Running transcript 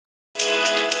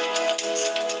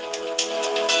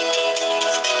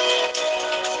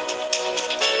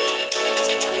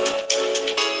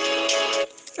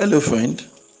Hello, friend.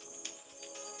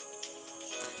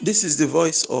 This is the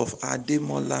voice of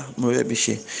Ademola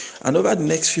Morebise, and over the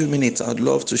next few minutes, I'd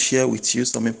love to share with you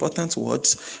some important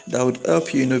words that would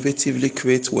help you innovatively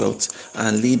create wealth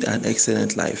and lead an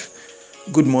excellent life.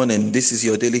 Good morning. This is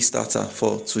your daily starter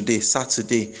for today,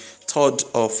 Saturday,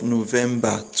 3rd of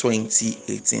November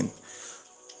 2018.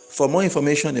 For more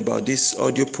information about this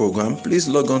audio program, please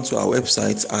log on to our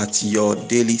website at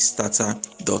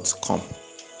yourdailystarter.com.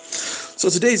 So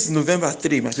today is November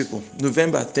 3, my people.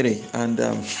 November 3. And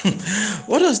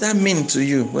what does that mean to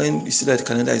you when you see that the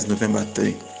calendar is November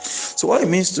 3? So what it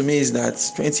means to me is that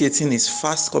 2018 is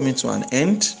fast coming to an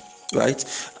end, right?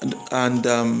 And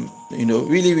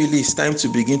really, it's time to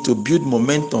begin to build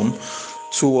momentum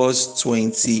towards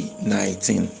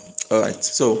 2019. All right.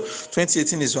 So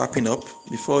 2018 is wrapping up.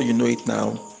 Before you know it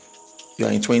now, you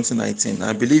are in 2019.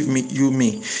 And believe me,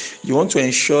 you want to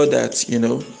ensure that,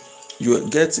 you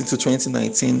get into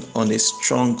 2019 on a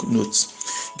strong note,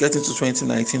 get into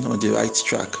 2019 on the right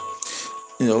track.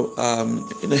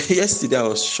 Yesterday I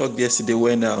was shocked yesterday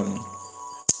when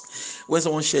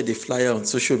someone shared a flyer on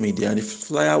social media, and the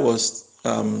flyer was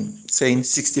saying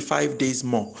 65 days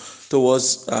more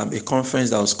towards a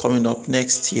conference that was coming up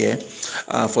next year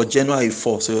for January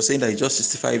 4. So you're saying that it's just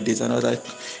 65 days, and I was like,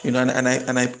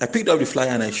 I picked up the flyer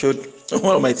and I showed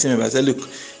one of my team members. I said, look,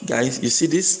 guys, you see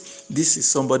this? This is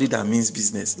somebody that means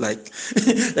business. Like,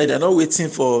 like they're not waiting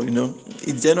for,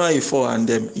 it's January 4, and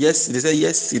yes, they said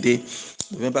yesterday,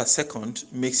 November 2nd,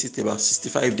 makes it about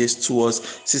 65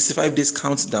 days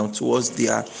countdown towards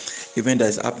their event that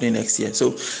is happening next year.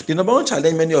 So the number one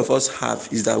challenge many of us have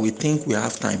is that we think we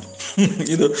have time.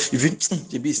 If it's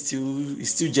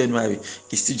still January,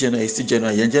 it's still January,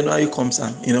 and January comes,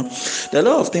 and there are a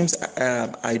lot of things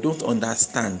I don't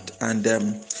understand, and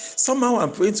somehow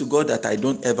I'm praying to God that I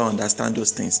don't ever understand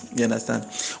those things. You understand?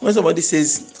 When somebody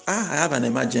says, I have an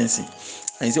emergency,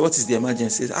 and you say, what is the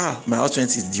emergency? My house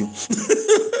rent is due.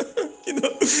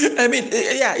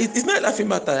 It's not a laughing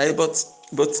matter, right? But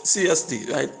seriously,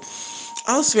 right?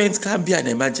 House rent can be an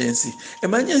emergency.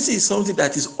 Emergency is something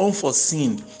that is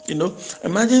unforeseen.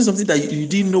 Imagine something that you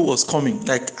didn't know was coming.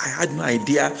 Like, I had no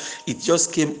idea, it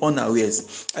just came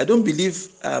unawares. I don't believe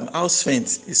house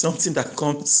rent is something that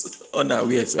comes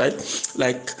unawares, right?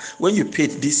 Like, when you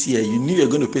paid this year, you knew you're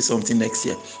going to pay something next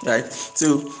year, right?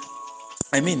 So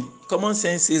common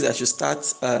sense says I should start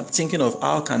thinking of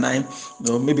how can I,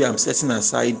 maybe I'm setting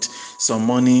aside some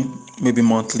money, maybe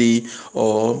monthly,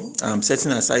 or I'm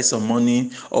setting aside some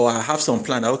money, or I have some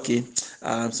plan. Okay,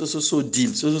 so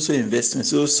deal, so investment,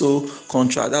 so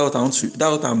contract. That's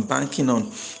what I'm banking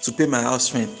on to pay my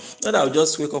house rent. Not that I'll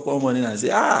just wake up one morning and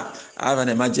say, I have an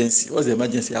emergency. What's the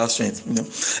emergency? House rent.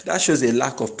 That shows a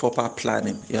lack of proper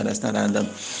planning. You understand? And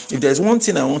if there's one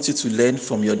thing I want you to learn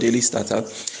from your daily startup,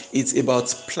 it's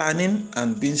about planning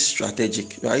and being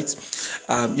strategic, right?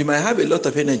 You might have a lot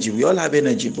of energy. We all have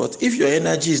energy, but if your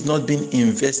energy is not being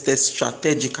invested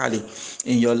strategically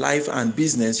in your life and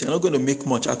business, you're not going to make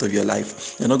much out of your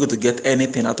life. You're not going to get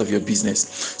anything out of your business.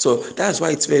 So that's why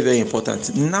it's very, very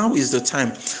important. Now is the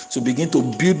time to begin to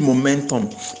build momentum.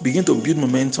 Begin to build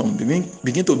momentum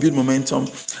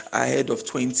ahead of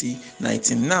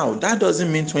 2019. Now, that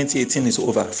doesn't mean 2018 is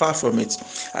over. Far from it.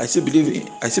 I still believe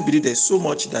there's so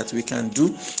much that we can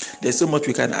do. There's so much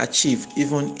we can achieve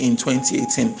even in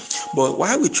 2018. But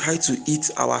while we try to hit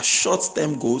our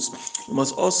short-term goals, we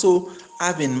must also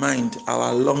have in mind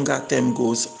our longer-term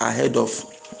goals ahead of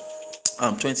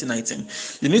 2019.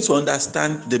 You need to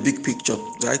understand the big picture,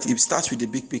 right? It starts with the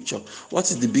big picture.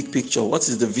 What is the big picture? What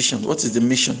is the vision? What is the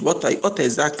mission? What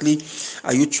exactly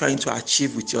are you trying to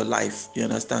achieve with your life? You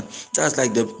understand? That's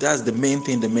the main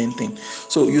thing.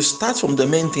 So you start from the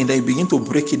main thing, then you begin to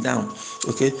break it down.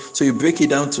 Okay, so you break it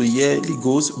down to yearly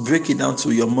goals, break it down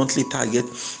to your monthly target,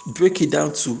 break it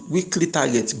down to weekly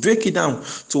targets, break it down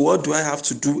to what do I have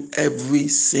to do every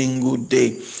single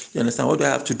day. You understand? What do I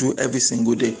have to do every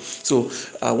single day? So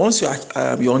once you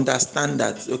understand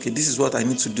that, okay, this is what I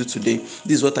need to do today,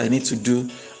 this is what I need to do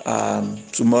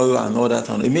tomorrow, and all that,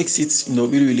 and it makes it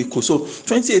really, really cool. So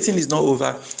 2018 is not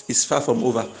over. It's far from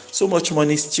over. So much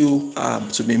money still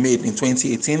to be made in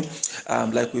 2018.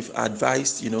 Like we've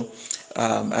advised,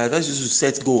 I advise you to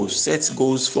set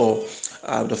goals for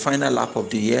the final lap of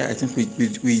the year. I think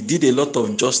we did a lot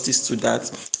of justice to that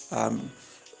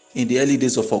in the early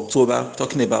days of October,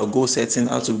 talking about goal setting,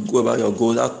 how to go about your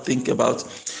goals, how to think about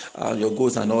your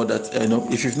goals and all that.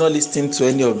 If you've not listened to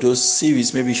any of those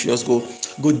series, maybe you should just go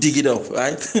dig it up,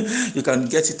 right? You can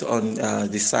get it on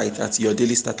the site at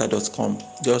yourdailystarter.com.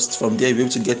 Just from there, you'll be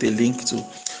able to get a link to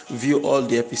view all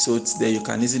the episodes there. You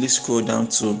can easily scroll down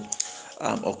to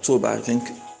October. I think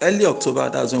early October,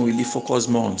 that's when we really focus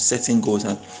more on setting goals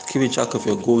and keeping track of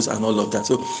your goals and all of that.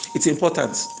 So it's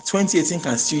important. 2018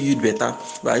 can still yield better,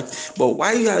 right? But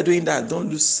while you are doing that, don't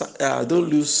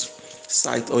lose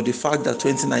sight or the fact that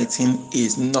 2019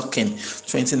 is knocking.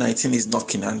 2019 is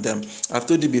knocking, and I've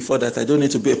told you before that I don't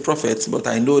need to be a prophet, but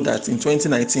I know that in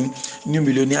 2019 new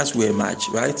millionaires will emerge,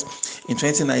 right? In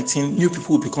 2019 new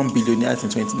people will become billionaires in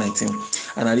 2019,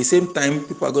 and at the same time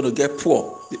people are going to get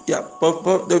poor. Yeah,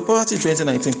 but the poverty in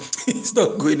 2019 is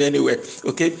not going anywhere.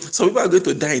 Okay, so people are going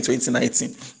to die in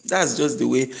 2019. That's just the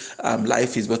way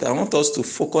life is. But I want us to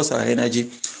focus our energy,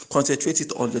 concentrate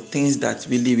it on the things that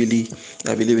really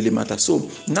matter. So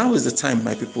now is the time,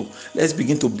 my people. Let's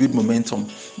begin to build momentum.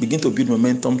 Begin to build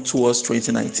momentum towards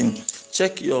 2019.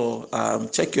 Check your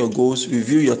goals,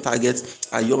 review your targets.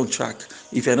 Are you on track?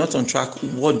 If you're not on track,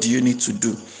 what do you need to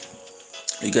do?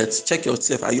 You get, check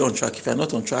yourself. Are you on track? If you're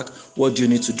not on track, what do you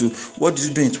need to do? What did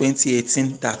you do in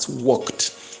 2018 that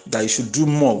worked, that you should do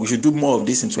more? We should do more of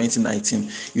this in 2019.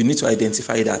 You need to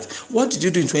identify that. What did you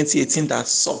do in 2018 that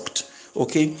sucked?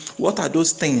 Okay, what are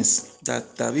those things that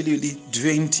really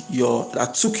drained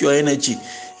that took your energy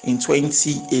in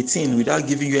 2018 without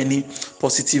giving you any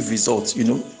positive results?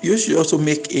 You should also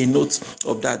make a note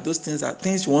of that. Those things are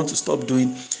things you want to stop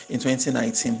doing in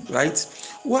 2019, right?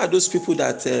 Who are those people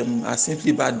that are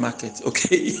simply bad market?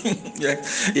 Okay.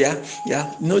 yeah.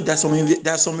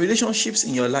 There's some relationships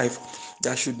in your life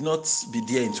that should not be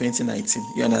there in 2019.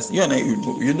 You understand? You and I,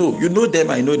 you know them.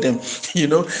 I know them.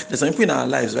 There's some people in our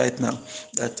lives right now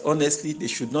that honestly they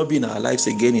should not be in our lives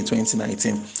again in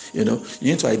 2019. You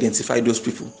need to identify those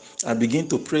people and begin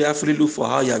to prayerfully look for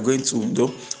how you are going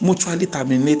to mutually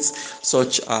terminate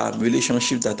such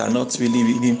relationships that are not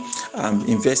really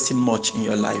investing much in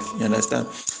your life. You understand?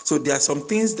 So there are some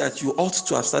things that you ought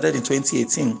to have started in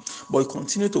 2018, but you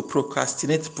continue to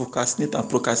procrastinate,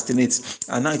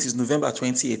 and now it is November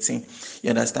 2018.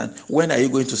 You understand? When are you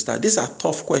going to start? These are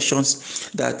tough questions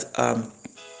that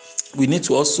we need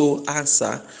to also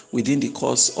answer within the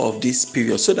course of this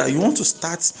period, so that you want to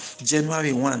start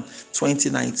January 1,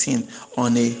 2019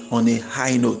 on a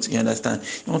high note. You understand?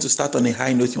 You want to start on a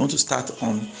high note. You want to start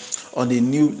on a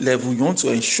new level. You want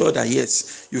to ensure that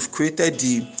yes, you've created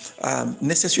the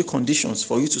necessary conditions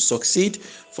for you to succeed,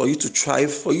 for you to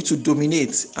thrive, for you to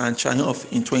dominate and triumph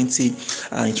in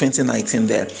 2019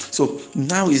 there. So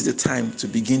now is the time to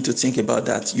begin to think about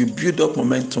that. You build up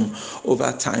momentum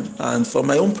over time. And from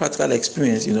my own practical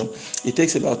experience, it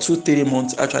takes about 2-3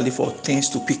 months actually for things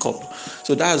to pick up.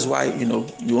 So that's why, you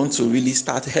want to really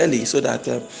start early, so that,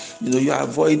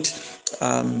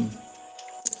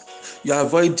 you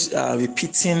avoid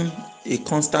repeating a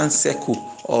constant circle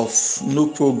of no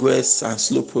progress and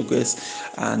slow progress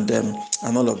and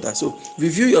all of that. So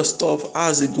review your stuff.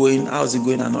 How's it going, and how is it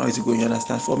going? You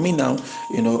understand? For me now,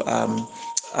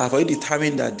 I've already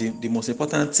determined that the most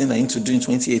important thing I need to do in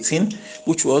 2018,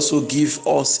 which will also give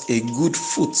us a good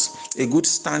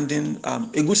starting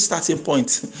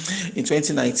point in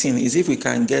 2019, is if we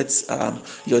can get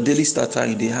your daily starter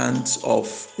in the hands of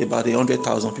about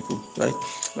 100,000 people, right?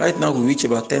 Right now we reach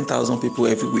about 10,000 people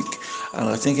every week, and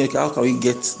we're thinking, okay, how can we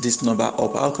get this number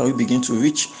up? How can we begin to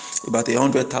reach about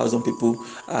 100,000 people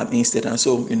instead? And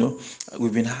so,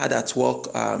 we've been hard at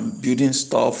work building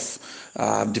stuff,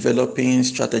 developing,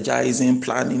 strategizing,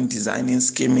 planning, designing,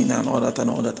 scheming, and all that. And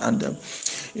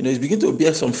it's beginning to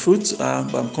bear some fruit.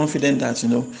 But I'm confident that a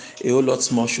whole lot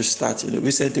more should start.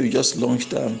 Recently we just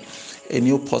launched a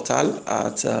new portal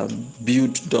at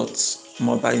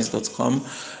build.mobiles.com.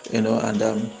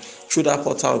 And through that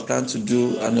portal we plan to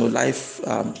do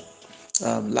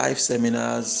live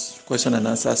seminars, question and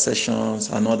answer sessions,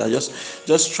 and all that.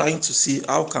 Just trying to see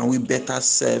how can we better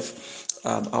serve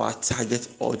our target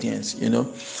audience,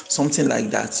 something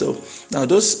like that. So now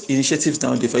those initiatives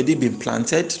now, they've already been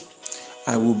planted.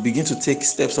 I will begin to take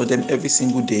steps on them every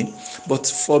single day. But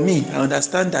for me, I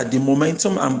understand that the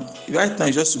momentum right now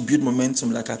is just to build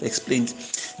momentum, like I've explained.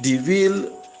 The real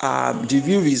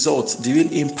results, the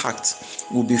real impact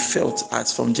will be felt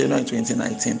as from January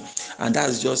 2019, and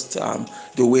that's just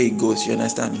the way it goes. You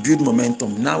understand? Build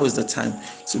momentum. Now is the time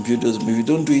to build those. If you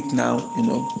don't do it now,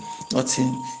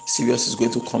 nothing serious is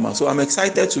going to come out. So I'm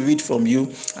excited to read from you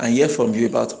and hear from you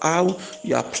about how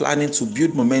you are planning to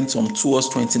build momentum towards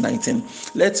 2019.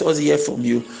 Let us hear from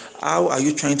you. How are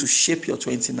you trying to shape your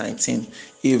 2019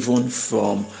 even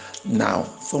from now?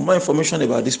 For more information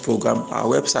about this program, our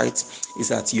website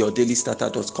is at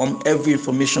yourdailystarter.com. Every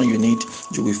information you need,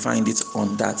 you will find it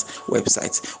on that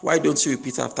website. Why don't you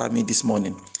repeat after me this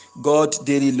morning? God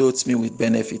daily loads me with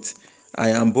benefit.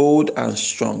 I am bold and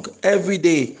strong. Every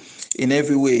day, in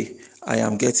every way, I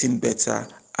am getting better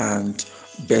and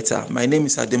better. My name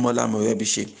is Ademola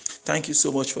Morebise. Thank you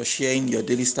so much for sharing your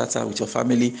daily starter with your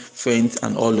family, friends,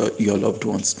 and all your loved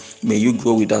ones. May you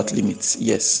grow without limits.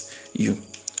 Yes, you.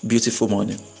 Beautiful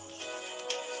morning.